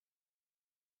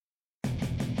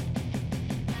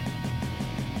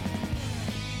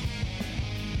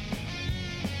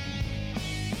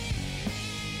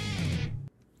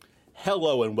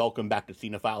Hello and welcome back to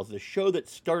Cinephiles, the show that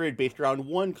started based around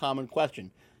one common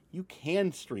question. You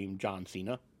can stream John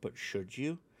Cena, but should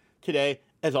you? Today,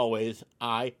 as always,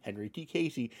 I, Henry T.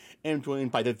 Casey, am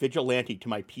joined by the vigilante to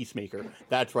my peacemaker.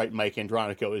 That's right, Mike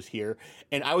Andronico is here.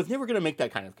 And I was never going to make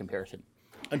that kind of comparison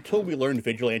until we learned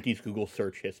Vigilante's Google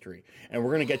search history. And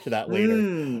we're going to get to that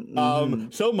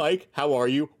later. So, Mike, how are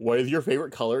you? What is your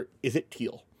favorite color? Is it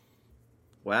teal?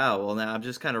 Wow, well now I'm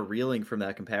just kind of reeling from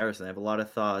that comparison. I have a lot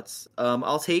of thoughts.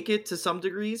 I'll take it to some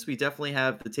degrees. We definitely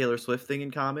have the Taylor Swift thing in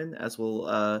common, as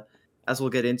we'll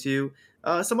get into.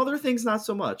 Some other things, not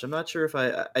so much. I'm not sure if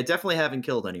I definitely haven't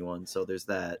killed anyone, so there's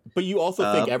that. But you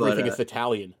also think everything is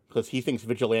Italian, because he thinks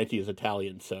vigilante is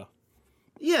Italian, so.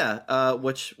 Yeah,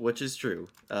 which is true.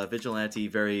 Vigilante,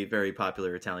 very, very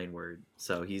popular Italian word.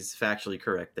 So he's factually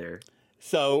correct there.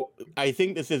 So I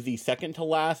think this is the second to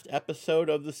last episode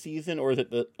of the season, or is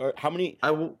it how many?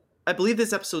 I believe this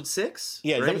is episode 6.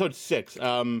 Yeah, it's right? episode 6.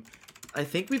 I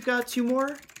think we've got 2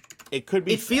 more. It could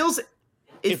be. It feels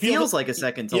like a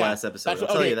second to last episode. I'll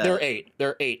tell you that. There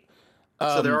are 8.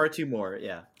 So there are 2 more.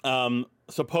 Yeah.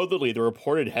 Supposedly the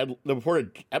reported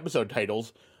episode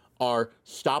titles are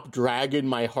 "Stop Dragging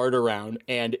My Heart Around"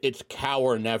 and "It's Cow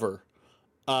or Never."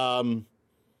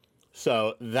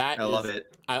 So that I love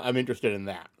it. I'm interested in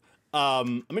that.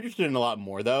 I'm interested in a lot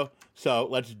more though. So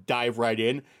let's dive right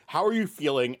in. How are you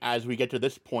feeling as we get to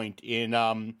this point in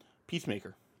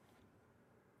Peacemaker?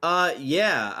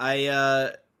 Yeah,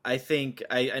 I think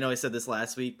I know I said this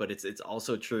last week, but it's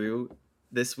also true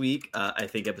this week. I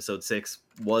think episode 6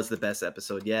 was the best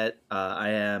episode yet.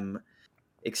 I am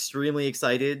extremely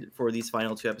excited for these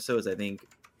final 2 episodes. I think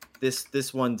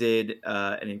this one did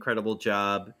an incredible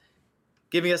job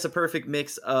giving us a perfect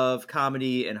mix of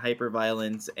comedy and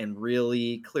hyper-violence and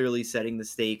really clearly setting the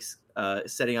stakes,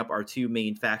 setting up our 2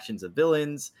 main factions of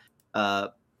villains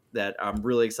that I'm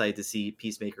really excited to see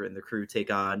Peacemaker and the crew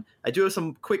take on. I do have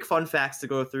some quick fun facts to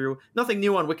go through. Nothing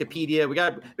new on Wikipedia. We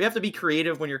have to be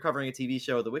creative when you're covering a TV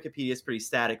show. The Wikipedia is pretty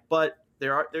static, but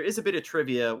there is a bit of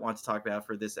trivia I want to talk about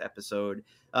for this episode.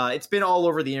 It's been all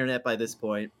over the internet by this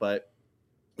point, but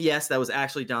yes, that was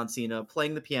actually John Cena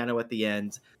playing the piano at the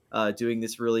end. Doing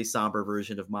this really somber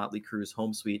version of Motley Crue's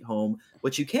Home Sweet Home,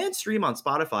 which you can stream on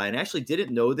Spotify. And I actually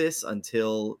didn't know this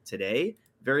until today.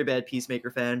 Very bad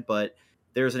Peacemaker fan, but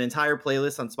there's an entire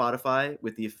playlist on Spotify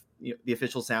with the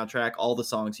official soundtrack, all the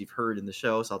songs you've heard in the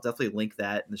show. So I'll definitely link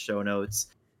that in the show notes.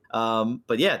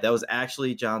 But yeah, that was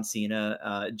actually John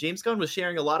Cena. James Gunn was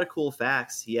sharing a lot of cool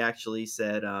facts. He actually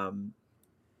said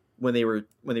when they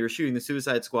were shooting the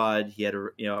Suicide Squad, he had a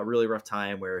really rough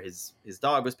time where his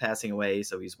dog was passing away,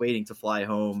 so he's waiting to fly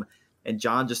home, and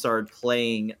John just started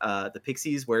playing the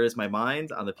Pixies' "Where Is My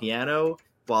Mind" on the piano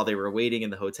while they were waiting in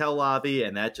the hotel lobby,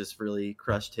 and that just really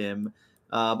crushed him.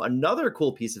 Another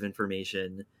cool piece of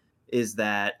information is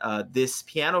that this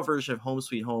piano version of Home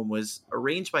Sweet Home was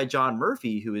arranged by John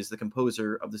Murphy, who is the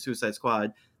composer of the Suicide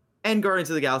Squad and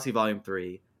Guardians of the Galaxy Volume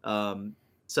 3.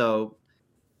 So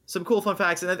some cool fun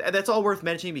facts, and that's all worth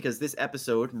mentioning because this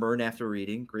episode, Murn After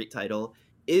Reading, great title,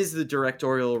 is the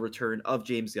directorial return of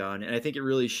James Gunn, and I think it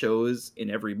really shows in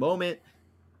every moment.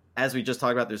 As we just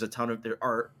talked about, there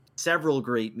are several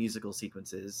great musical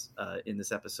sequences in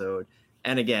this episode,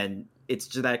 and again, it's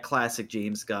just that classic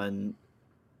James Gunn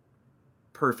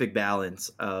perfect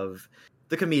balance of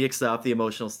the comedic stuff, the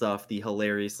emotional stuff, the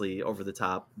hilariously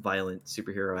over-the-top violent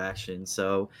superhero action.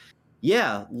 So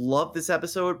yeah, love this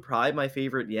episode. Probably my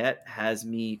favorite yet. Has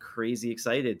me crazy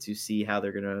excited to see how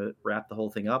they're going to wrap the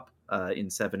whole thing up in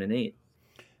 7 and 8.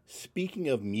 Speaking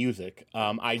of music,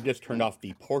 I just turned off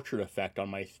the portrait effect on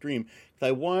my stream because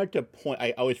I wanted to point.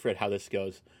 I always forget how this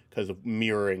goes because of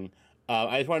mirroring.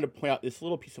 I just wanted to point out this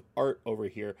little piece of art over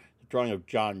here, the drawing of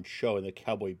John Cho in the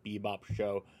Cowboy Bebop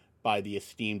show by the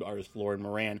esteemed artist Lauren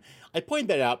Moran. I point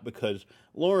that out because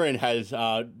Lauren has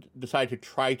decided to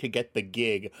try to get the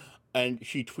gig. And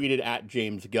she tweeted at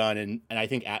James Gunn and I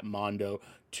think at Mondo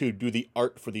to do the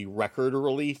art for the record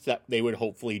release that they would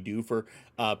hopefully do for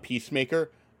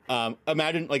Peacemaker.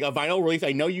 Imagine like a vinyl release.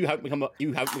 I know you haven't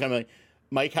become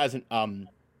Mike hasn't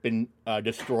been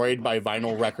destroyed by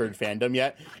vinyl record fandom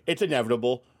yet. It's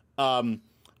inevitable. I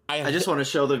just want to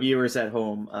show the viewers at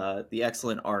home the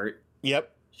excellent art.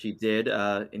 Yep. She did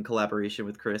in collaboration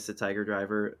with Chris at Tiger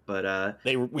Driver. But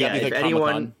if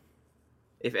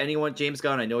anyone, James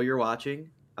Gunn, I know you're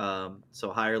watching.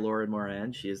 So hire Lauren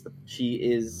Moran. She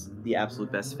is the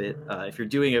absolute best fit. If you're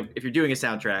doing a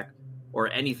soundtrack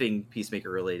or anything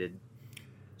Peacemaker related,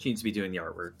 she needs to be doing the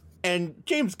artwork. And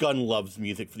James Gunn loves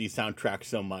music for these soundtracks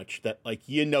so much that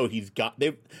he's got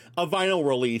a vinyl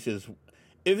release is.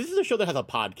 If this is a show that has a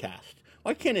podcast,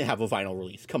 why can't it have a vinyl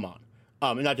release? Come on.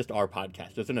 And not just our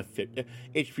podcast. Doesn't fit.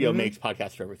 HBO Mm-hmm. makes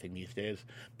podcasts for everything these days.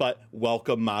 But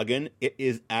welcome, Magan. It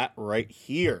is at right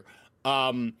here.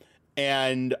 There's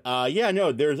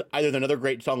another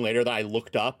great song later that I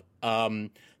looked up.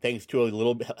 Thanks to a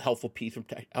little helpful piece of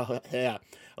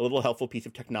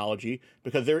technology,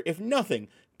 because there, if nothing,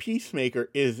 Peacemaker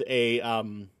is a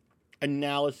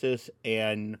analysis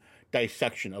and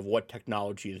dissection of what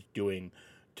technology is doing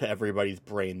to everybody's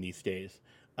brain these days.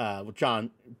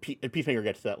 Peacemaker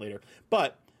gets to that later,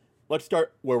 but let's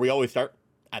start where we always start,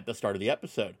 at the start of the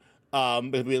episode.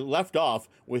 Because we left off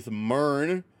with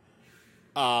Murn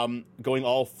going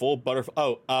all full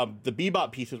butterfly. The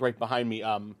Bebop piece is right behind me.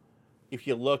 If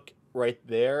you look right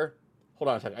there, hold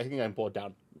on a second. I think I can pull it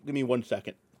down. Give me 1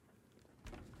 second.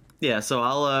 Yeah, so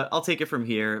I'll take it from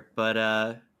here,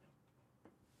 but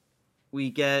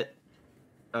we get.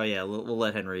 Oh yeah, we'll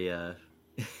let Henry.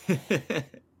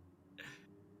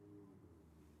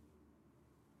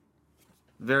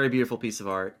 Very beautiful piece of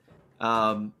art.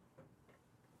 But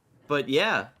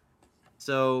yeah,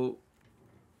 so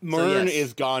Murn yes.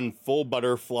 is gone full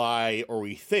butterfly, or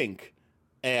we think,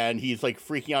 and he's like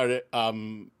freaking out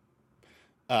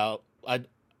at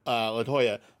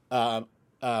Latoya.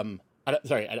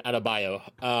 Adebayo.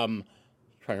 Trying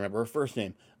to remember her first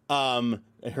name.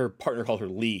 Her partner calls her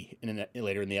Lee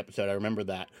later in the episode. I remember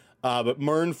that. But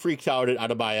Murn freaks out at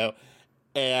Adebayo,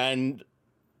 and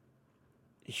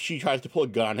she tries to pull a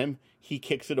gun on him. He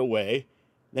kicks it away.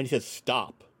 Then he says,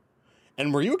 "Stop."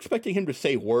 And were you expecting him to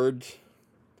say words?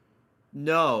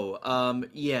 No.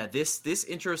 Yeah, this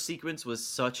intro sequence was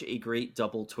such a great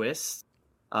double twist.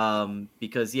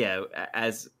 Because yeah,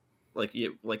 as like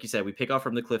you said, we pick off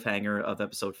from the cliffhanger of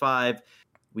episode 5.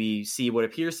 We see what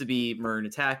appears to be Murn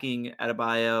attacking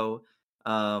Adebayo.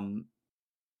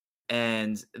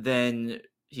 And then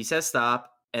he says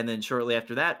stop, and then shortly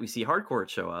after that, we see Hardcourt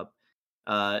show up.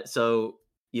 So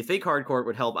you think Hardcourt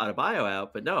would help Adebayo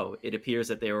out, but no, it appears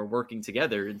that they were working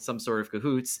together in some sort of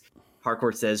cahoots.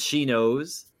 Hardcourt says she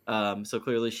knows, so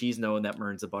clearly she's known that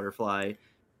Murn's a butterfly.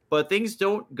 But things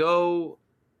don't go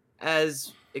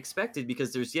as expected,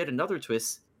 because there's yet another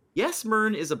twist. Yes,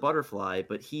 Murn is a butterfly,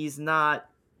 but he's not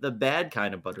the bad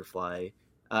kind of butterfly.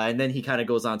 And then he kind of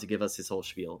goes on to give us his whole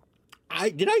spiel.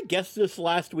 Did I guess this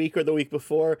last week or the week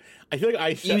before? I feel like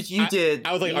I said, You did.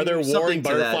 I was like, are there warring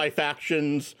butterfly that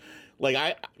factions?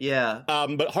 Yeah.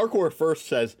 But Hardcore first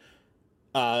says,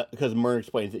 because Murn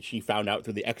explains that she found out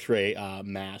through the X-ray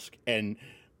mask, and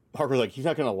Hardcore's like, he's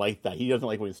not gonna like that. He doesn't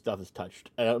like when his stuff is touched.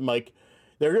 And I'm like,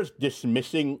 they're just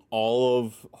dismissing all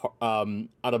of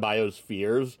Adebayo's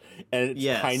fears, and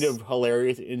it's kind of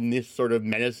hilarious in this sort of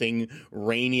menacing,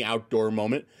 rainy outdoor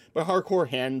moment. But Hardcore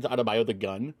hands Adebayo the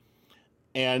gun,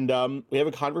 and we have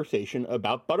a conversation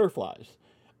about butterflies.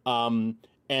 And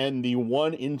the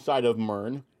one inside of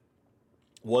Murn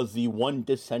was the one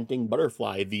dissenting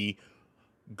butterfly, the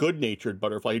good-natured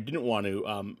butterfly who didn't want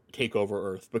to take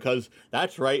over Earth. Because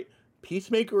that's right,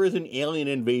 Peacemaker is an alien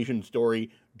invasion story,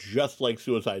 just like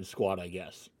Suicide Squad, I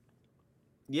guess.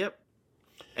 Yep.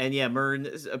 And yeah, Murn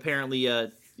apparently,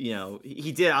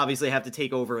 he did obviously have to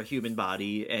take over a human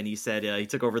body, and he said he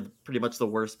took over pretty much the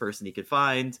worst person he could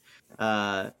find,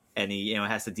 and he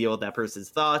has to deal with that person's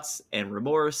thoughts and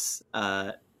remorse,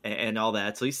 and all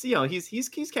that. So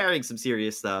he's carrying some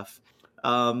serious stuff.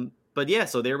 But yeah,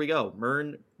 so there we go.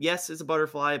 Murn, yes, is a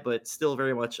butterfly, but still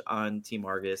very much on Team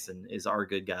Argus and is our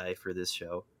good guy for this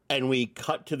show. And we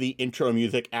cut to the intro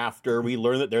music after we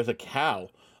learn that there's a cow.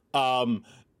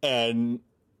 And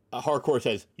Hardcore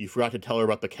says, "You forgot to tell her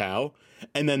about the cow."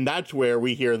 And then that's where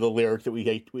we hear the lyrics that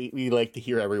we like to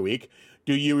hear every week.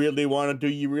 Do you really want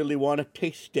to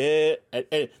taste it?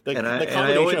 The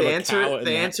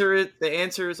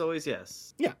answer is always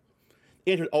yes. Yeah.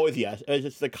 The answer is always yes. It's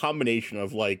just the combination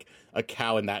of like a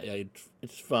cow and that.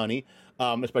 It's funny,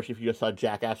 especially if you just saw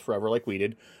Jackass Forever like we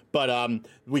did. But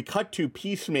we cut to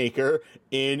Peacemaker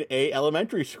in a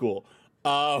elementary school,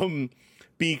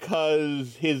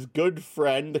 because his good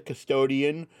friend, the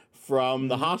custodian from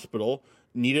the hospital,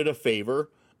 needed a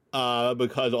favor.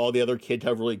 Because all the other kids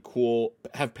have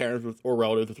parents or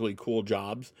relatives with really cool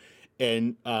jobs,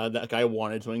 and that guy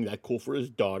wanted something that cool for his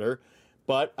daughter.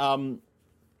 But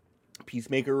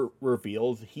Peacemaker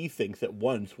reveals he thinks that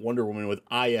once Wonder Woman was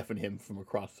IFing him from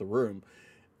across the room,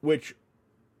 which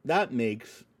that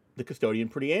makes the custodian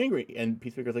pretty angry. And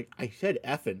Peacemaker's like, "I said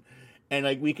effing." And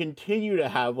like we continue to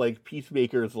have like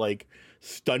Peacemaker's like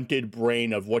stunted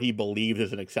brain of what he believes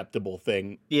is an acceptable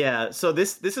thing. Yeah, so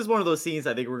this is one of those scenes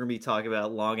I think we're gonna be talking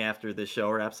about long after the show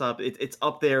wraps up. It's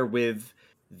up there with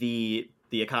the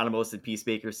Economos and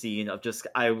Peacemaker scene of just,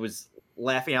 I was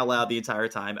laughing out loud the entire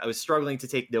time. I was struggling to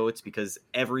take notes because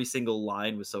every single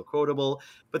line was so quotable,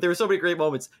 but there were so many great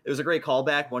moments. There was a great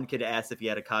callback. One kid asked if he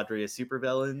had a cadre of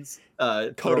supervillains.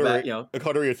 Throwback, a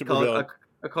coterie of supervillains.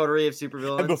 A coterie of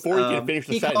supervillains. And before he can finish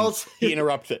the sentence, he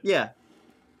interrupts it. Yeah.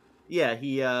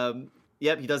 He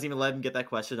he doesn't even let him get that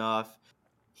question off.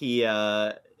 He's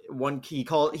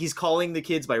calling the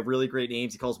kids by really great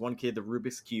names. He calls one kid the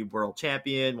Rubik's Cube world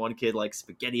champion, one kid like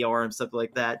spaghetti arm, stuff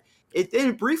like that.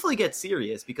 It briefly gets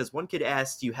serious because one kid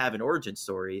asks, "Do you have an origin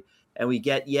story?" And we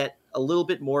get yet a little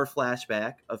bit more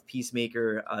flashback of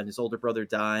Peacemaker and his older brother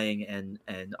dying, and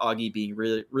Augie being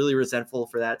really, really resentful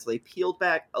for that. So they peeled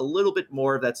back a little bit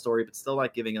more of that story, but still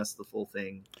not giving us the full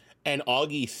thing. And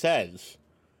Augie says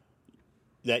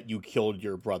that you killed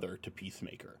your brother to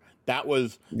Peacemaker. That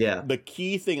was the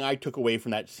key thing I took away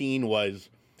from that scene was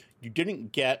you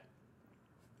didn't get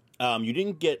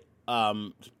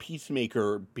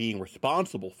Peacemaker being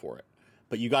responsible for it,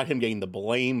 but you got him getting the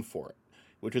blame for it,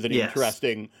 which is an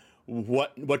interesting.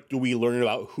 What do we learn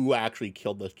about who actually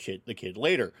killed the kid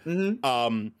later?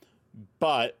 Mm-hmm.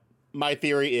 But my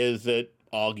theory is that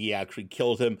Augie actually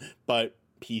kills him, but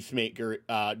Peacemaker,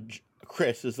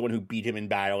 Chris is the one who beat him in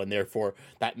battle, and therefore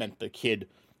that meant the kid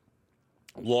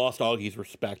lost Augie's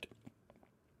respect.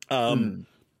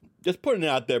 Just putting it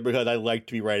out there because I like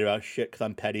to be right about shit because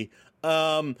I'm petty.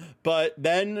 But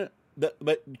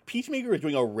Peacemaker is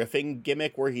doing a riffing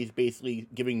gimmick where he's basically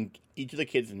giving each of the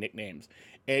kids nicknames.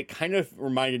 And it kind of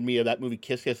reminded me of that movie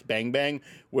Kiss Kiss Bang Bang,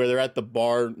 where they're at the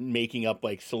bar making up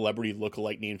like celebrity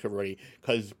lookalike names for everybody.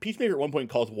 Because Peacemaker at one point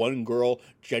calls one girl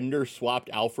gender swapped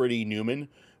Alfred E. Newman,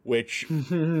 which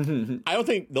I don't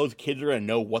think those kids are going to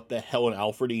know what the hell an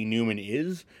Alfred E. Newman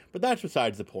is, but that's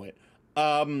besides the point.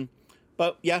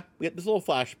 But yeah, we get this little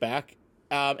flashback,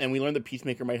 and we learn that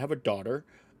Peacemaker might have a daughter.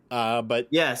 But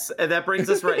yes, and that brings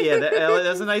us right. Yeah,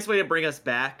 that's a nice way to bring us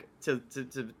back to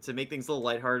make things a little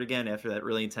lighthearted again after that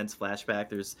really intense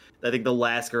flashback. I think the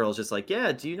last girl is just like,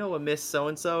 yeah, do you know a Miss So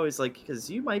and So? Is like, because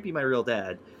you might be my real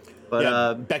dad. But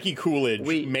yeah, Becky Coolidge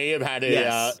may have had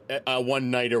a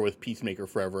one-nighter with Peacemaker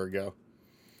forever ago.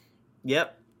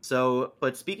 Yep. So,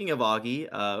 but speaking of Augie,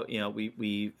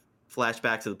 we flash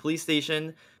back to the police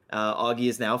station. Augie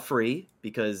is now free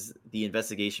because the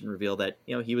investigation revealed that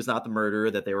he was not the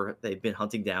murderer that they've been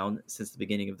hunting down since the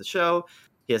beginning of the show.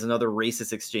 He has another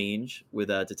racist exchange with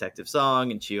Detective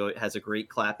Song, and Chio has a great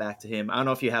clap back to him. I don't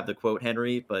know if you have the quote,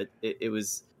 Henry, but it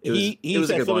was. He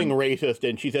says something racist,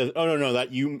 and she says, "Oh no,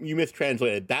 that you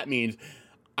mistranslated. That means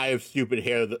I have stupid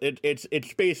hair."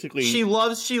 It's basically she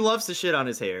loves to shit on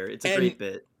his hair. It's a great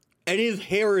bit, and his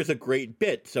hair is a great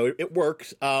bit, so it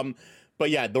works. But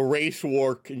yeah, the race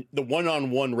war, the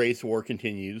one-on-one race war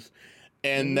continues,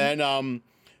 and then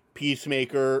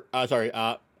Peacemaker.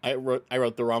 I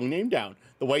wrote the wrong name down.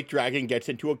 The White Dragon gets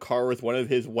into a car with one of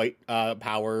his white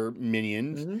power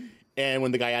minions. And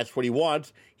when the guy asks what he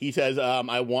wants, he says,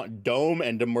 "I want Dome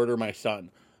and to murder my son."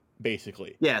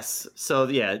 Basically, yes. So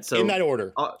in that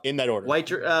order.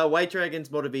 White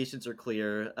Dragon's motivations are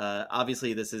clear.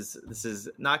 Obviously, this is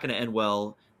not going to end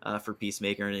well for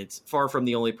Peacemaker, and it's far from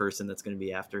the only person that's going to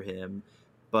be after him.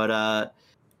 But I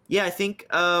think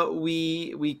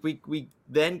we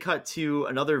then cut to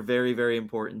another very, very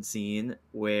important scene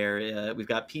where we've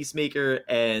got Peacemaker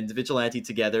and Vigilante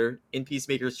together in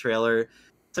Peacemaker's trailer.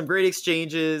 Some great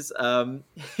exchanges. Where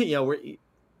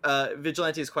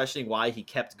Vigilante is questioning why he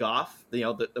kept Goff,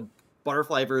 the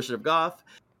butterfly version of Goff.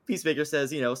 Peacemaker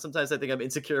says, sometimes I think I'm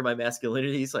insecure in my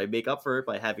masculinity, so I make up for it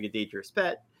by having a dangerous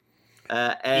pet.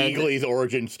 And Eagly's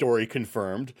origin story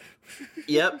confirmed.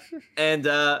 Yep. And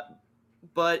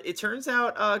but it turns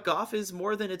out Goff is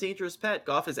more than a dangerous pet.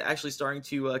 Goff is actually starting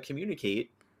to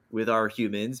communicate with our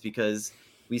humans because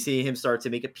we see him start to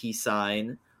make a peace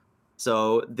sign.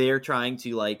 So they're trying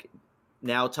to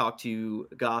now talk to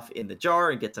Goff in the jar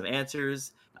and get some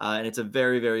answers. And it's a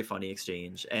very, very funny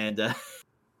exchange. And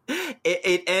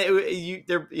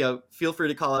feel free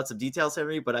to call out some details,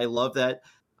 Henry, but I love that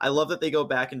they go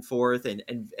back and forth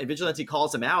and Vigilante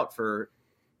calls him out for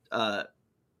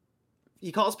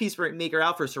he calls Peacemaker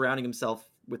out for surrounding himself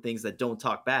with things that don't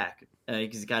talk back.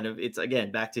 Because it's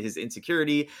again back to his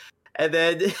insecurity. And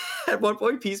then at one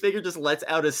point Peacemaker just lets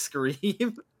out a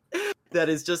scream that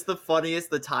is just the funniest.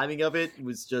 The timing of it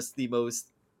was just the most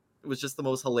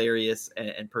hilarious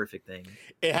and perfect thing.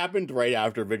 It happened right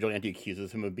after Vigilante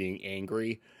accuses him of being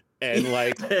angry. And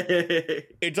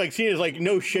it's like seen as like,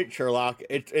 no shit, Sherlock.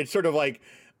 It's sort of like,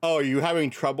 oh, are you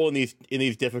having trouble in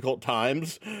these difficult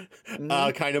times,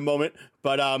 kind of moment.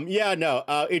 But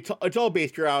it's all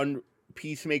based around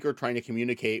Peacemaker trying to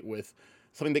communicate with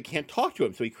something that can't talk to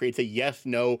him. So he creates a yes,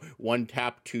 no, one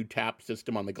tap, two tap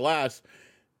system on the glass.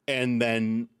 And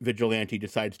then Vigilante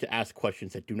decides to ask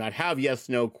questions that do not have yes,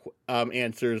 no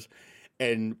answers.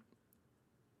 And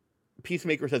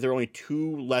Peacemaker says there are only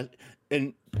two less.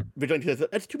 And Vigilante says,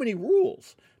 that's too many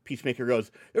rules. Peacemaker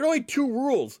goes, there are only two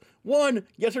rules. One,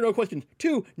 yes or no questions.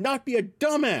 Two, not be a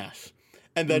dumbass.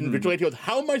 And then Vigilante goes,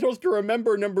 how am I supposed to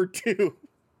remember number two?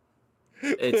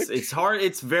 It's hard.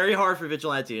 It's very hard for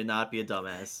Vigilante to not be a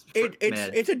dumbass.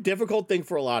 It's a difficult thing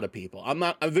for a lot of people.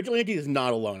 Vigilante is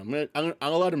not alone.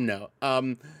 I'll let him know.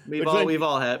 We've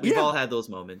all had those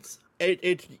moments.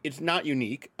 It's not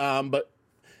unique. But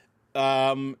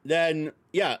then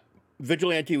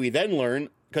Vigilante, we then learn,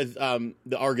 because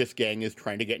the Argus gang is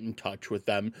trying to get in touch with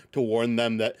them to warn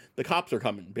them that the cops are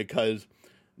coming, because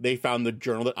they found the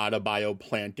journal that Adebayo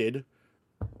planted,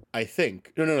 I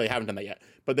think. No, they haven't done that yet.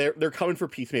 But they're coming for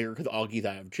Peacemaker because Augie's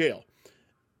out of jail.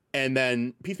 And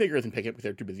then Peacemaker doesn't pick it because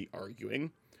they're too busy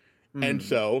arguing. And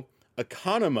so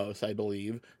Economos, I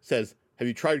believe, says, have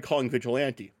you tried calling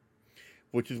Vigilante?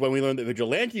 Which is when we learn that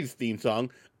Vigilante's theme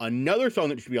song, another song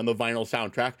that should be on the vinyl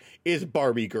soundtrack, is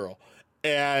Barbie Girl.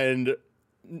 And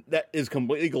that is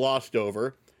completely glossed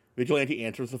over. Vigilante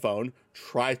answers the phone,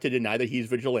 tries to deny that he's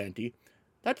Vigilante.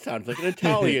 That sounds like an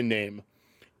Italian name.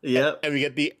 Yep. And we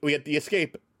get the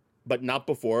escape, but not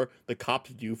before the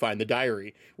cops do find the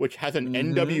diary, which has an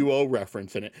NWO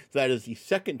reference in it. So that is the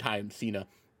second time Cena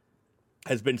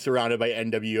has been surrounded by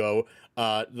NWO,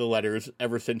 the letters,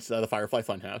 ever since the Firefly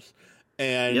Funhouse.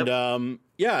 And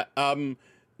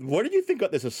what did you think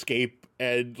of this escape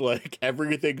and like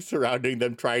everything surrounding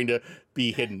them trying to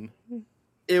be hidden?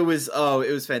 It was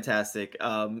fantastic.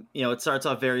 It starts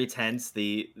off very tense.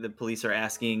 The police are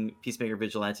asking Peacemaker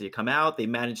Vigilante to come out. They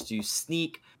manage to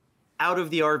sneak out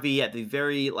of the RV at the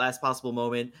very last possible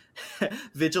moment.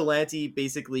 Vigilante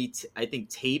basically, I think,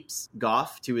 tapes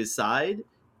Goff to his side,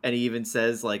 and he even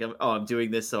says like, I'm doing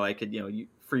this so I could,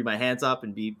 free my hands up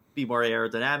and be more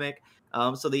aerodynamic.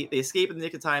 So they escape in the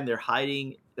nick of time. They're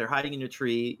hiding in a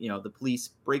tree. The police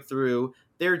break through.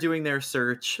 They're doing their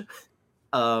search.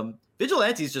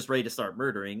 Vigilante's just ready to start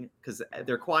murdering because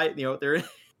they're quiet.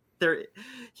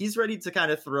 He's ready to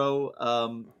kind of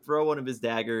throw one of his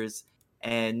daggers,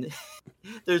 and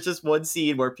there's just one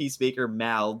scene where Peacemaker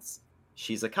mouths,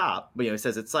 "She's a cop," but he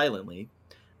says it silently,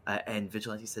 and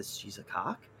Vigilante says, "She's a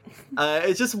cock."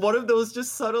 It's just one of those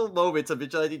just subtle moments of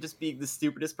Vigilante just being the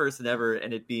stupidest person ever,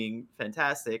 and it being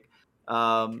fantastic.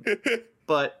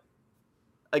 But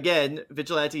again,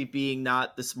 Vigilante being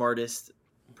not the smartest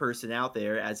person out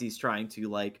there, as he's trying to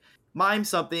like mime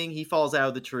something, he falls out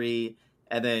of the tree,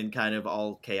 and then kind of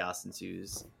all chaos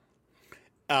ensues.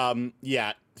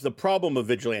 The problem of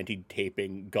Vigilante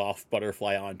taping Goff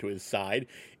Butterfly onto his side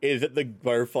is that the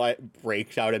butterfly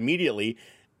breaks out immediately,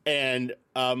 and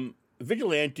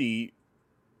Vigilante,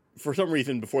 for some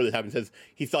reason before this happened, says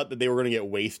he thought that they were going to get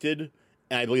wasted,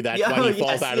 and I believe that's why he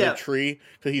falls out of the tree,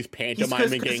 because he's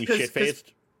pantomiming getting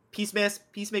shit-faced.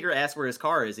 Peacemaker asked where his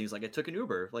car is. He was like, I took an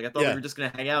Uber. Like, I thought we were just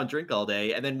going to hang out and drink all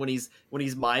day. And then when he's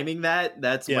miming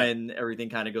that's when everything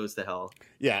kind of goes to hell.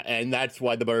 Yeah, and that's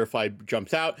why the butterfly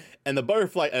jumps out. And the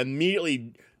butterfly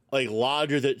immediately, like,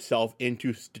 lodges itself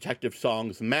into Detective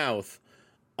Song's mouth.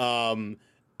 And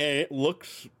it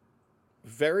looks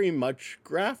very much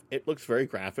it looks very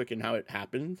graphic in how it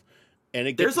happens.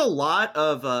 And there's a lot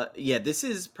of, this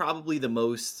is probably the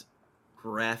most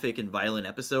graphic and violent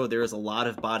episode. There is a lot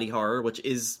of body horror, which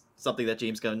is something that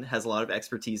James Gunn has a lot of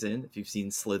expertise in, if you've seen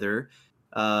Slither.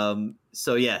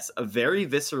 So yes, a very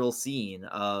visceral scene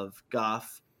of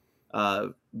Goff,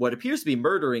 what appears to be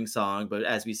murdering Song, but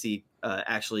as we see,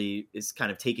 actually is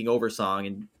kind of taking over Song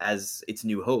and as its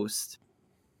new host.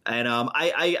 And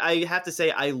I have to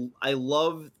say, I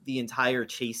love the entire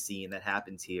chase scene that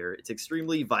happens here. It's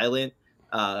extremely violent,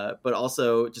 but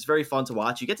also just very fun to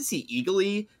watch. You get to see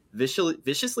Eagly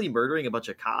viciously murdering a bunch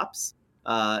of cops,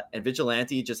 and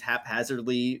Vigilante just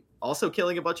haphazardly also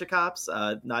killing a bunch of cops.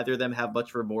 Neither of them have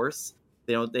much remorse.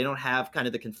 They don't have kind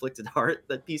of the conflicted heart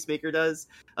that Peacemaker does.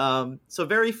 So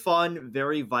very fun,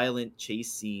 very violent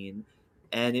chase scene,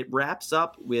 and it wraps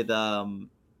up with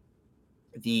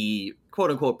the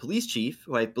quote-unquote police chief,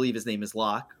 who I believe his name is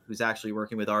Locke, who's actually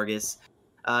working with Argus.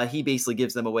 He basically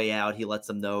gives them a way out. He lets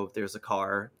them know if there's a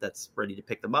car that's ready to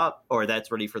pick them up, or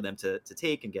that's ready for them to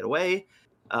take and get away.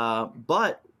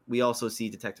 But we also see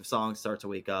Detective Song start to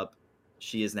wake up.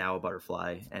 She is now a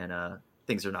butterfly, and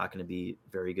things are not going to be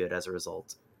very good as a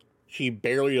result. She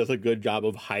barely does a good job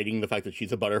of hiding the fact that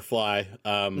she's a butterfly.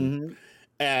 And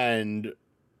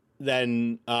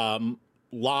then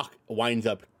Locke winds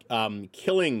up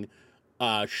killing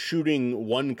shooting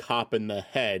one cop in the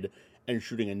head and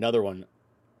shooting another one.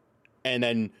 And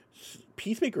then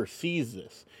Peacemaker sees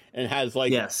this and has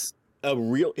like Yes.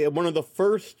 one of the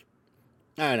first,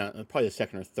 I don't know, probably the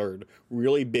second or third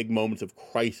really big moments of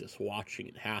crisis watching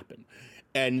it happen.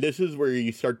 And this is where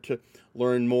you start to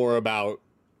learn more about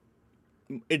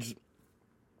it's,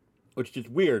 which is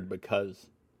weird because,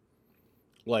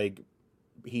 like,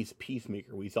 he's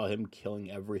Peacemaker. We saw him killing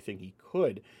everything he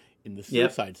could in the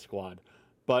Suicide Squad.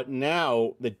 But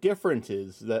now the difference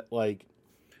is that, like,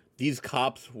 these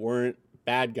cops weren't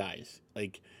bad guys.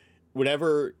 Like,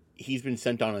 whenever he's been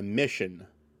sent on a mission,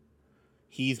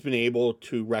 he's been able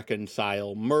to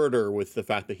reconcile murder with the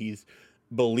fact that he's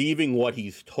believing what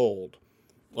he's told.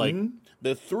 Like,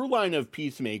 the through line of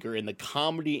Peacemaker in the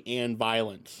comedy and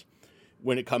violence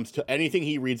when it comes to anything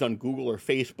he reads on Google or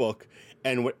Facebook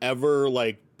and whatever,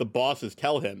 like, the bosses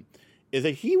tell him is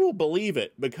that he will believe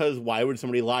it because why would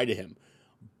somebody lie to him?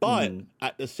 But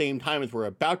at the same time, as we're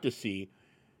about to see,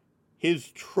 his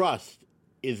trust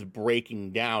is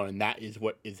breaking down, and that is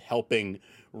what is helping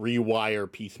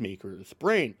rewire Peacemaker's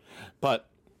brain. But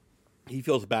he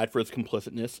feels bad for his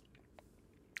complicitness.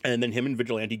 And then him and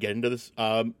Vigilante get into this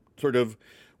sort of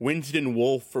Winston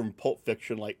Wolfe from Pulp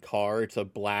Fiction like car. It's a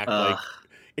black, like,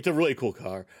 it's a really cool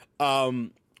car.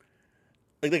 Like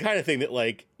the kind of thing that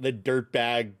like the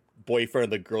dirtbag boyfriend of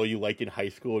the girl you liked in high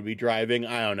school would be driving.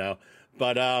 I don't know,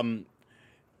 but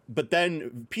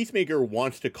then Peacemaker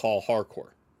wants to call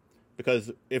Hardcore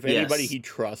because if anybody he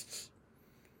trusts,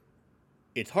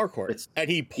 it's Hardcore, and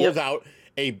he pulls out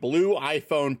a blue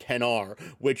iPhone XR,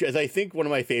 which is, I think, one of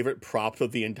my favorite props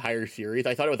of the entire series.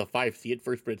 I thought it was a 5C at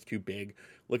first, but it's too big.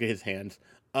 Look at his hands.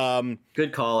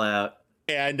 Good call out.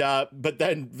 And but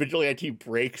then Vigilante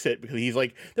breaks it because he's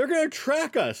like, they're gonna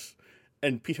track us.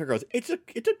 And Peacemaker goes, it's a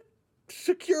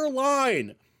secure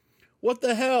line. What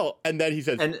the hell? And then he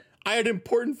says, I had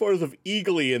important photos of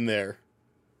Eagly in there.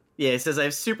 Yeah, he says, I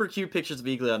have super cute pictures of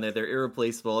Eagly on there. They're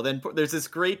irreplaceable. And then there's this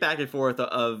great back and forth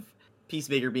of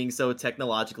Peacemaker being so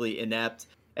technologically inept.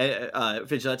 And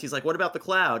Vigilante's like, what about the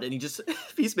cloud? And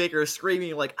Peacemaker is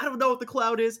screaming like, I don't know what the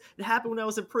cloud is. It happened when I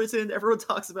was in prison. Everyone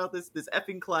talks about this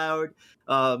effing cloud.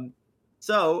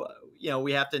 So,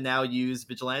 we have to now use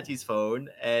Vigilante's phone.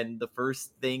 And the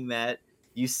first thing that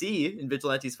you see in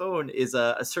Vigilante's phone is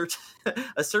a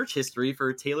search history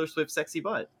for Taylor Swift's sexy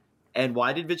butt. And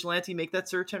why did Vigilante make that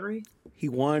search, Henry? He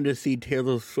wanted to see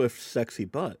Taylor Swift's sexy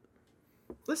butt.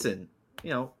 Listen,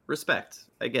 respect.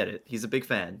 I get it. He's a big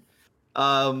fan.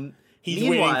 He's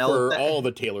waiting for all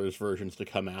the Taylor's versions to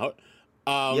come out.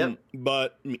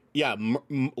 But yeah,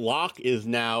 Locke is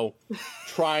now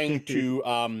trying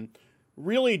to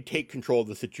really take control of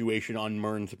the situation on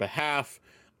Murn's behalf.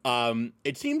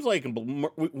 It seems like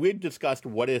we had discussed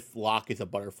what if Locke is a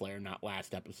butterfly or not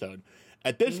last episode.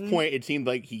 At this point, it seems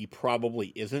like he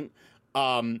probably isn't.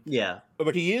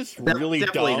 But he is really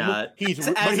definitely dumb. Not.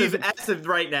 As of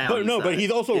right now. But he's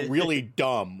also really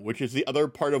dumb, which is the other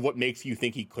part of what makes you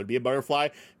think he could be a butterfly,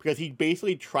 because he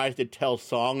basically tries to tell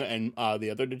Song and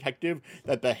the other detective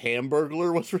that the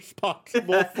Hamburglar was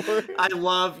responsible for it. I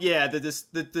love,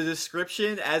 the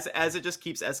description as it just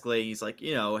keeps escalating. He's like,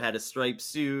 had a striped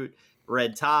suit,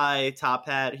 red tie, top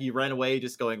hat. He ran away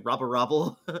just going rubble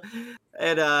rubble.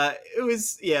 And it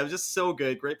was just so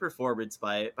good. Great performance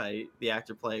by the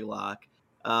actor playing Locke.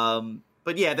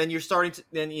 But yeah, then you're starting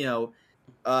to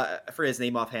I forget his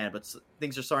name offhand, but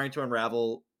things are starting to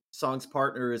unravel. Song's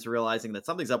partner is realizing that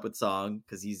something's up with Song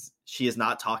because she is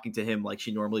not talking to him like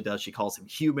she normally does. She calls him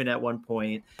human at one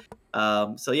point.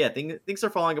 So yeah, things are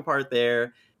falling apart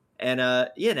there. And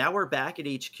now we're back at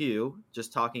HQ,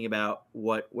 just talking about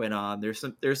what went on.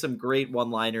 There's some great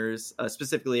one-liners,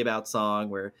 specifically about Song,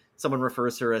 where someone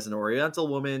refers to her as an Oriental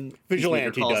woman.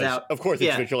 Vigilante does. Out, of course,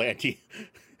 it's Vigilante.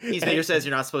 Peacemaker says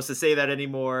you're not supposed to say that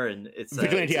anymore, and it's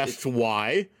Vigilante asks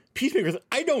why. Peacemaker says,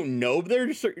 I don't know.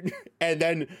 And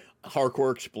then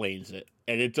Hardcore explains it,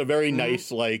 and it's a very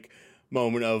nice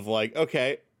moment of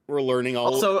okay. We're learning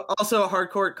all. Also,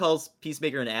 Hardcore calls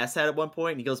Peacemaker an asshat at one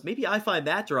point, and he goes, "Maybe I find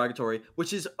that derogatory,"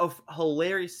 which is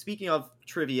hilarious. Speaking of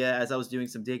trivia, as I was doing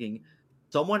some digging,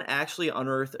 someone actually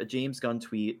unearthed a James Gunn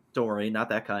tweet. Don't worry, not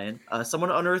that kind.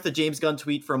 Someone unearthed a James Gunn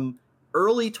tweet from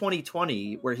early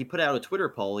 2020 where he put out a Twitter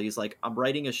poll. He's like, "I'm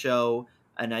writing a show,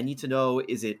 and I need to know,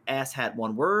 is it asshat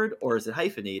one word or is it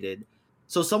hyphenated?"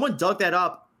 So someone dug that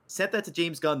up. Sent that to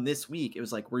James Gunn this week. It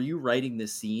was like, were you writing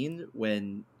this scene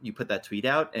when you put that tweet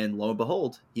out? And lo and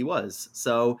behold, he was.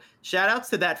 So shout outs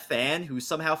to that fan who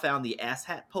somehow found the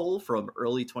asshat poll from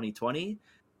early 2020.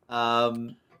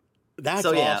 That's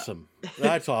awesome.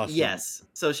 That's awesome. Yes.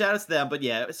 So shout outs to them. But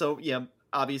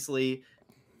obviously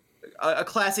a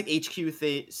classic HQ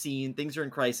scene. Things are in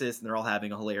crisis, and they're all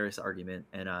having a hilarious argument,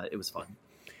 and it was fun.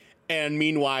 And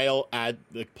meanwhile, at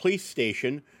the police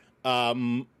station,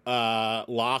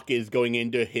 Locke is going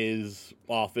into his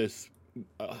office,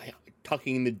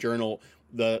 tucking the journal,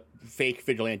 the fake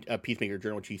vigilante Peacemaker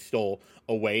journal, which he stole,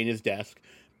 away in his desk.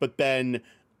 But then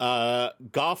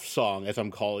Goff Song, as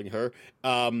I'm calling her,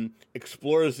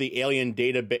 explores the alien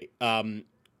database.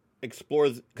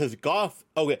 Explores because Goff.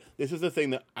 Okay, this is the thing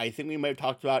that I think we might have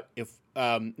talked about. If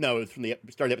no, it's from the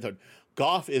start of the episode.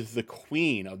 Goff is the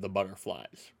queen of the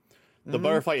butterflies. The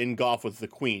butterfly in Goff was the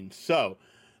queen. So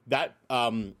that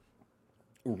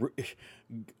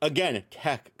again,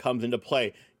 tech comes into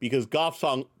play because Goff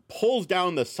Song pulls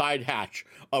down the side hatch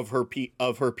of her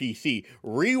PC,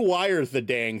 rewires the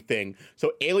dang thing,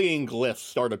 so alien glyphs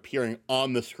start appearing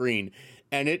on the screen,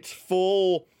 and it's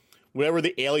full. Whatever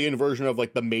the alien version of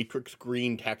like the Matrix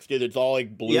green text is, it's all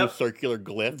like blue circular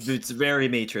glyphs. It's very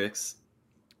Matrix.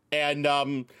 And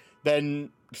then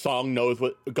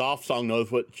Goff Song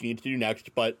knows what she needs to do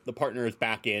next, but the partner is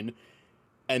back in,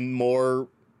 and more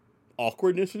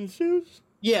awkwardness ensues.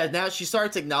 Yeah, now she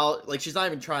starts acknowledge, like she's not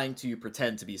even trying to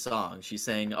pretend to be Song. She's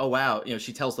saying, "Oh wow,"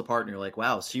 she tells the partner like,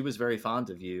 "Wow, she was very fond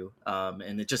of you,"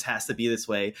 and it just has to be this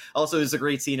way. Also, there's a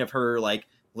great scene of her like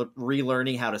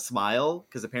relearning how to smile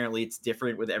because apparently it's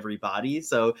different with everybody.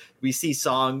 So we see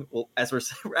Song, well, as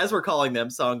we're calling them,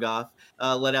 Song Goff,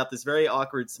 let out this very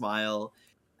awkward smile.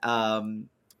 And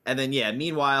then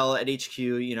meanwhile at HQ,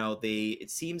 it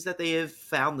seems that they have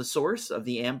found the source of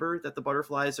the amber that the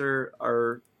butterflies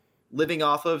are living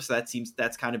off of. So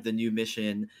that's kind of the new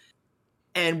mission.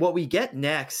 And what we get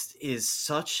next is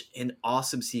such an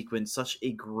awesome sequence, such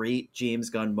a great James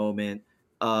Gunn moment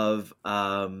of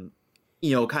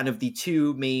kind of the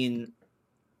two main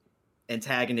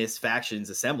antagonist factions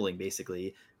assembling.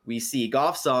 Basically, we see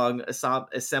Goff Song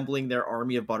assembling their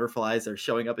army of butterflies. They're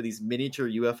showing up in these miniature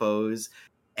UFOs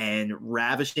and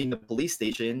ravishing the police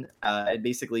station. And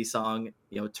basically, Song,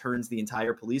 turns the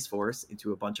entire police force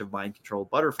into a bunch of mind-controlled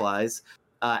butterflies.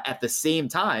 At the same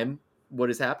time,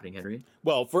 what is happening, Henry?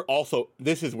 Well,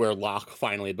 this is where Locke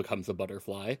finally becomes a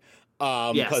butterfly,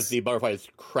 because the butterflies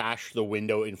crash the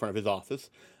window in front of his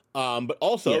office. But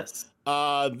also,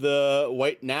 the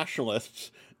white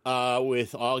nationalists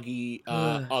with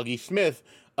Augie Smith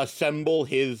assemble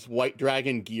his white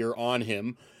dragon gear on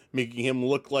him, making him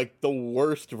look like the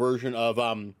worst version of.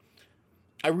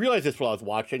 I realized this while I was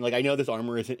watching. Like, I know this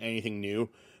armor isn't anything new,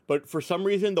 but for some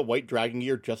reason, the white dragon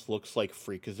gear just looks like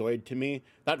Freakazoid to me.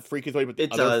 Not Freakazoid, but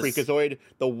the other Freakazoid.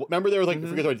 Remember there was like the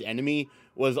Freakazoid's enemy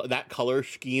was that color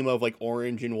scheme of like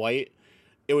orange and white.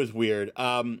 It was weird.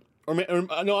 No,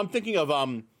 I'm thinking of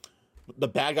the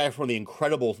bad guy from the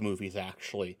Incredibles movies,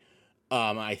 actually.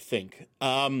 I think.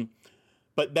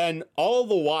 But then all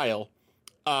the while,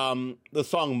 the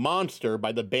song "Monster"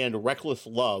 by the band Reckless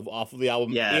Love off of the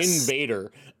album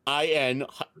Invader, IN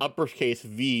uppercase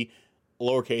V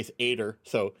lowercase Ader,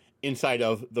 so inside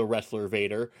of the wrestler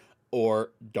Vader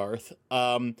or Darth,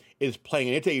 is playing,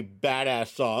 and it's a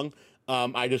badass song.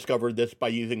 I discovered this by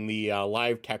using the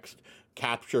live text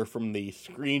capture from the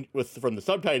screen from the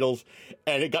subtitles,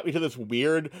 and it got me to this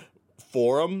weird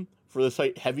forum for the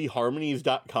site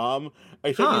heavyharmonies.com.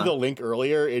 I sent you the link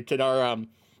earlier. It's in our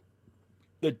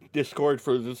the Discord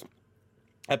for this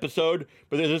episode,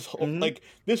 but there's this whole,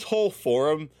 this whole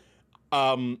forum.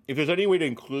 If there's any way to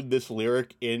include this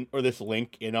lyric in or this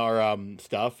link in our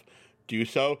stuff, do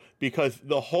so, because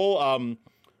the whole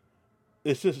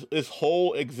it's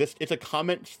a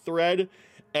comment thread.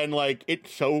 And, like,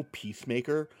 it's so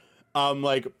Peacemaker.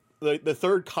 Like, the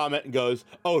third comment goes,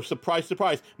 "Oh, surprise,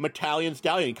 surprise, Metallion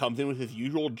Stallion comes in with his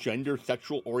usual gender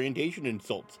sexual orientation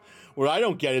insults." What I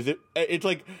don't get is it's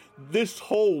like this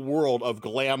whole world of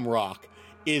glam rock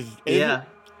is...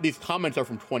 These comments are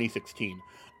from 2016.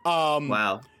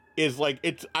 Wow. Is, like,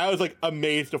 I was, like,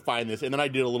 amazed to find this. And then I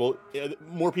did a little...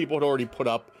 more people had already put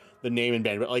up the name and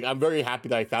band, but like I'm very happy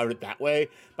that I found it that way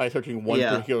by searching one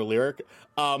particular lyric.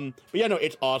 But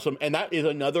it's awesome, and that is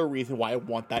another reason why I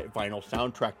want that vinyl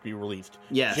soundtrack to be released.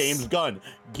 Yes, James Gunn,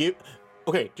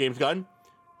 James Gunn,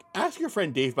 ask your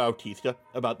friend Dave Bautista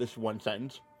about this one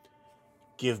sentence.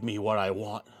 Give me what I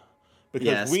want,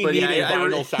 because we need a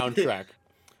vinyl soundtrack.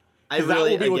 That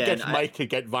will be what gets Mike to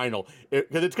get vinyl,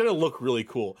 because it's going to look really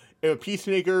cool. If a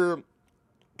Peacemaker.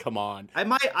 Come on.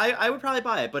 I would probably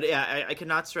buy it, but I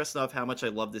cannot stress enough how much I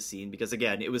love this scene, because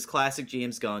again, it was classic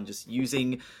James Gunn, just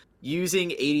using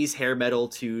 80s hair metal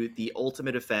to the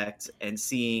ultimate effect, and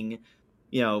seeing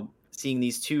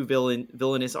these two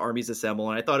villainous armies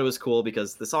assemble. And I thought it was cool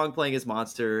because the song playing is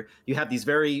Monster. You have these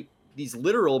very these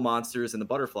literal monsters and the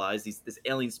butterflies, this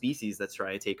alien species that's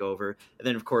trying to take over. And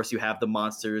then, of course, you have the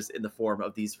monsters in the form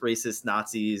of these racist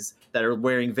Nazis that are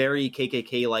wearing very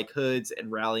KKK-like hoods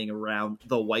and rallying around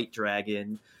the White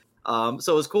Dragon. So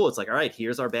it was cool. It's like, all right,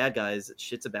 here's our bad guys.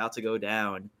 Shit's about to go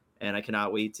down, and I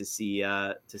cannot wait to see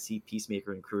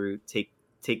Peacemaker and crew take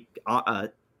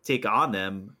on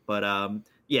them. But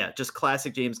yeah, just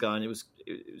classic James Gunn. It was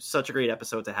such a great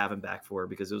episode to have him back for,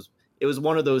 because it was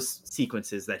one of those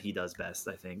sequences that he does best,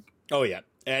 I think. Oh yeah,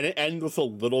 and it ends with a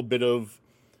little bit of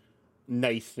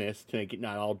niceness to make it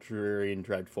not all dreary and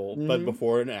dreadful, but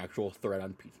before an actual threat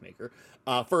on Peacemaker.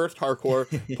 First, Hardcore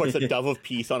puts a Dove of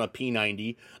Peace on a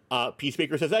P90.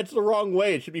 Peacemaker says that's the wrong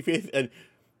way. It should be faith, and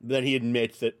then he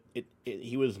admits that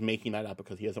he was making that up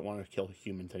because he doesn't want to kill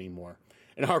humans anymore.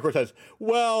 And Hardcore says,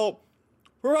 "Well,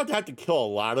 we're about to have to kill a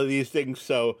lot of these things."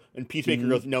 So, and Peacemaker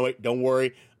goes, "No, wait, don't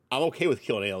worry. I'm okay with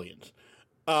killing aliens."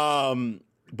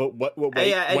 But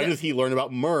when does he learn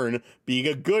about Myrn being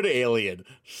a good alien?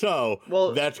 So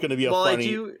that's going to be a funny. I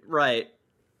do, right.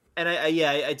 And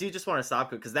I do just want to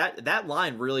stop because that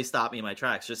line really stopped me in my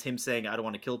tracks. Just him saying, "I don't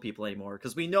want to kill people anymore,"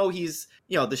 because we know he's,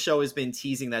 the show has been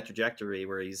teasing that trajectory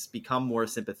where he's become more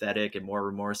sympathetic and more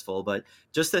remorseful. But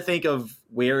just to think of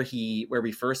where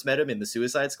we first met him in the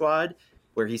Suicide Squad,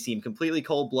 where he seemed completely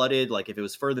cold-blooded, like if it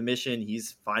was for the mission,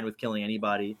 he's fine with killing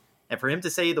anybody. And for him to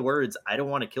say the words, "I don't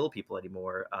want to kill people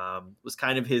anymore," was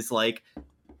kind of his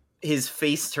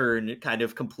face turn kind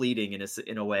of completing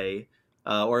in a way,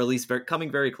 or at least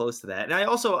coming very close to that. And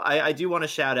I do want to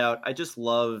shout out, I just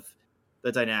love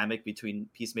the dynamic between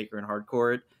Peacemaker and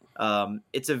Hardcore.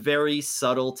 It's a very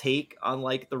subtle take on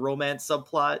like the romance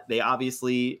subplot. They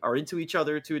obviously are into each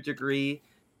other to a degree,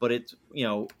 but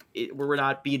we're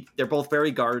not beat. They're both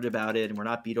very guarded about it, and we're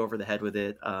not beat over the head with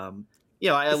it.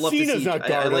 I love Cena's to see. not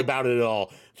guarded about it at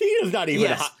all. Cena's not even.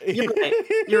 Yes,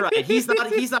 you're right. He's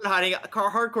not hiding.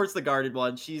 Hardcore's the guarded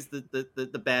one. She's the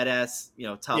badass,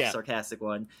 tough, sarcastic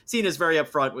one. Cena's very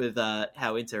upfront with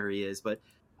how into her he is. But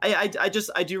I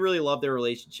do really love their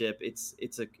relationship. It's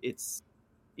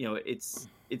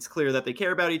clear that they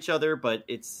care about each other, but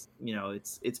it's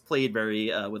played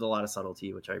very with a lot of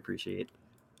subtlety, which I appreciate.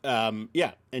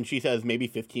 Yeah, and she says maybe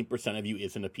 15% of you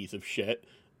isn't a piece of shit.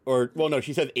 Or, well, no,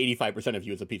 she says 85% of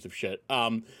you is a piece of shit.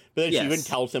 But then she even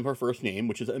tells him her first name,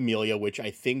 which is Amelia, which I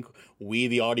think we,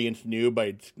 the audience, knew, but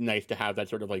it's nice to have that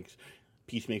sort of, like,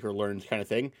 Peacemaker learns kind of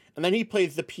thing. And then he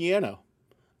plays the piano.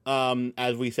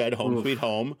 As we said, Home Sweet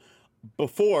Home.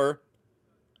 Before,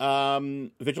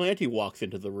 Vigilante walks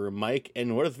into the room, Mike,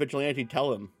 and what does Vigilante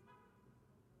tell him?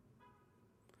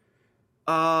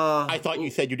 I thought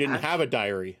you said you didn't have a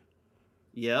diary.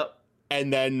 Yep.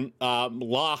 And then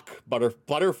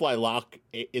Butterfly Locke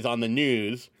is on the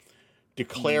news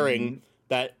declaring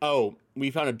that,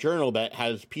 we found a journal that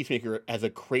has Peacemaker as a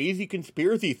crazy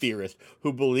conspiracy theorist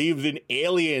who believes in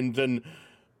aliens and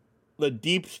the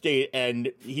deep state,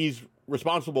 and he's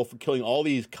responsible for killing all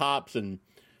these cops and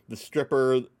the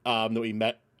stripper that we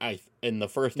met in the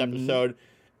first episode.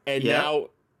 And now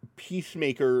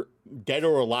Peacemaker, dead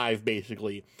or alive,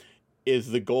 basically,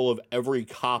 is the goal of every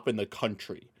cop in the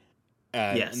country.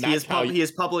 Yes, and he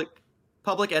is public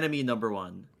enemy number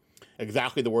one.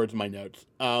 Exactly the words in my notes.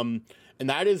 And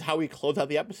that is how we close out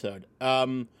the episode.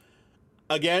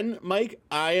 Again, Mike,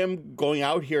 I am going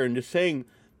out here and just saying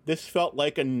this felt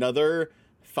like another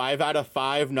 5 out of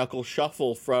 5 knuckle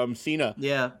shuffle from Cena.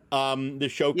 Yeah. The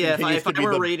show continues to be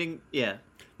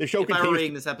the show. If I were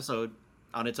rating this episode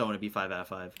on its own, it'd be 5 out of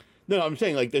 5. No, I'm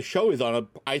saying like the show is on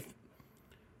a.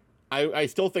 I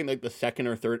still think like the second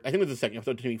or third. I think it was the second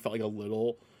episode to me felt like a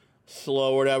little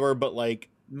slow or whatever, but like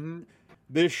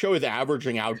this show is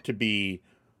averaging out to be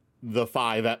the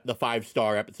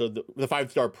 5-star episode, the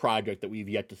 5-star project that we've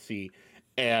yet to see,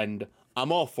 and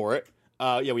I'm all for it.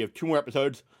 We have 2 more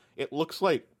episodes. It looks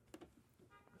like,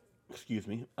 excuse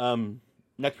me,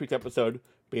 next week's episode,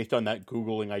 based on that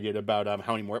Googling I did about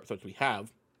how many more episodes we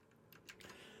have.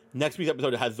 Next week's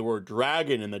episode has the word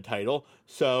dragon in the title,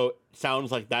 so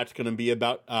sounds like that's going to be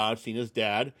about Cena's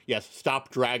dad. Yes, stop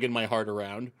dragging my heart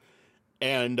around.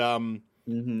 And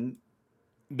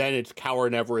then it's Cower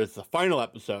Never is the final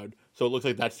episode, so it looks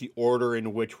like that's the order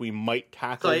in which we might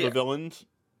tackle the villains.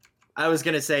 I was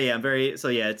going to say,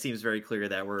 it seems very clear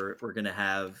that we're going to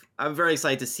have... I'm very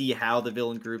excited to see how the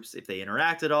villain groups, if they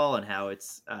interact at all, and how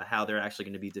it's how they're actually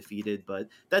going to be defeated, but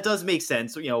that does make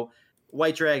sense.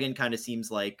 White Dragon kind of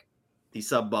seems like the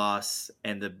sub-boss,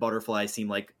 and the Butterfly seem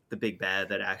like the big bad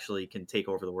that actually can take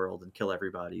over the world and kill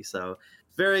everybody. So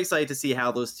very excited to see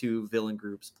how those 2 villain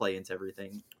groups play into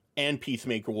everything. and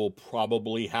Peacemaker will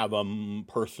probably have a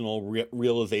personal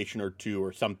realization or two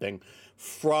or something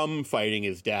from fighting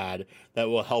his dad that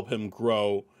will help him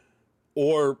grow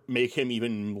or make him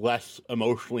even less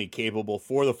emotionally capable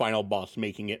for the final boss,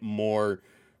 making it more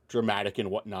dramatic and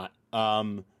whatnot.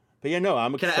 But yeah, no,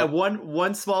 I'm excited. Can I add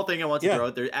one small thing I want to throw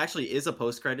out? There actually is a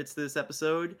post credits to this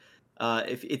episode.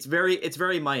 If it's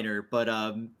very minor, but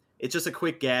it's just a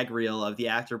quick gag reel of the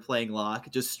actor playing Locke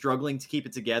just struggling to keep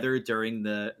it together during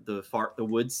the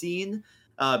wood scene,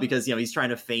 because he's trying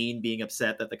to feign being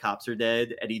upset that the cops are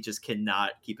dead, and he just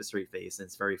cannot keep a straight face, and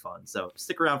it's very fun. So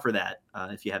stick around for that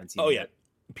if you haven't seen it. Oh yeah,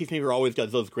 Peacemaker always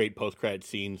does those great post credit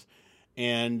scenes,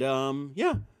 and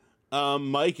yeah.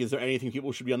 Mike, is there anything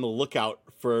people should be on the lookout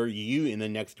for you in the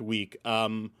next week?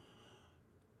 I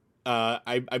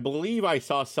believe I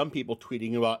saw some people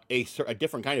tweeting about a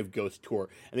different kind of ghost tour,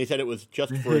 and they said it was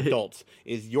just for adults.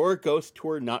 Is your ghost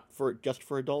tour not just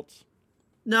for adults?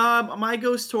 No, my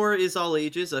ghost tour is all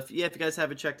ages. If you guys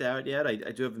haven't checked out yet, I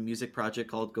do have a music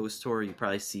project called Ghost Tour. You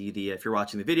probably see if you're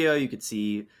watching the video, you could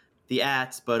see the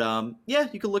ads. But yeah,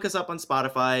 you can look us up on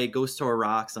Spotify. Ghost Tour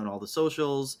rocks on all the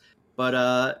socials.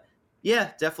 But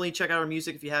yeah, definitely check out our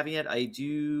music if you haven't yet. I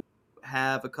do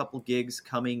have a couple gigs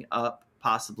coming up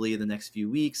possibly in the next few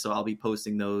weeks, so I'll be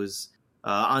posting those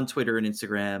on Twitter and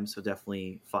Instagram, so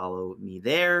definitely follow me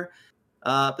there.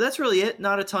 But that's really it.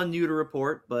 Not a ton new to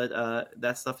report, but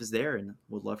that stuff is there, and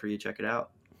would love for you to check it out.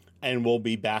 And we'll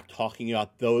be back talking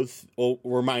about those. We'll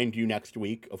remind you next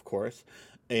week, of course,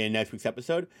 in next week's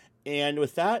episode. And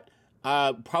with that,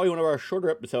 probably one of our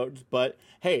shorter episodes, but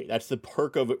hey, that's the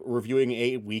perk of reviewing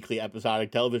a weekly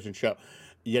episodic television show.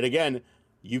 Yet again,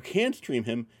 you can stream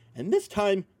him, and this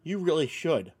time you really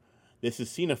should. This is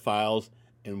Cinephiles,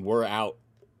 and we're out.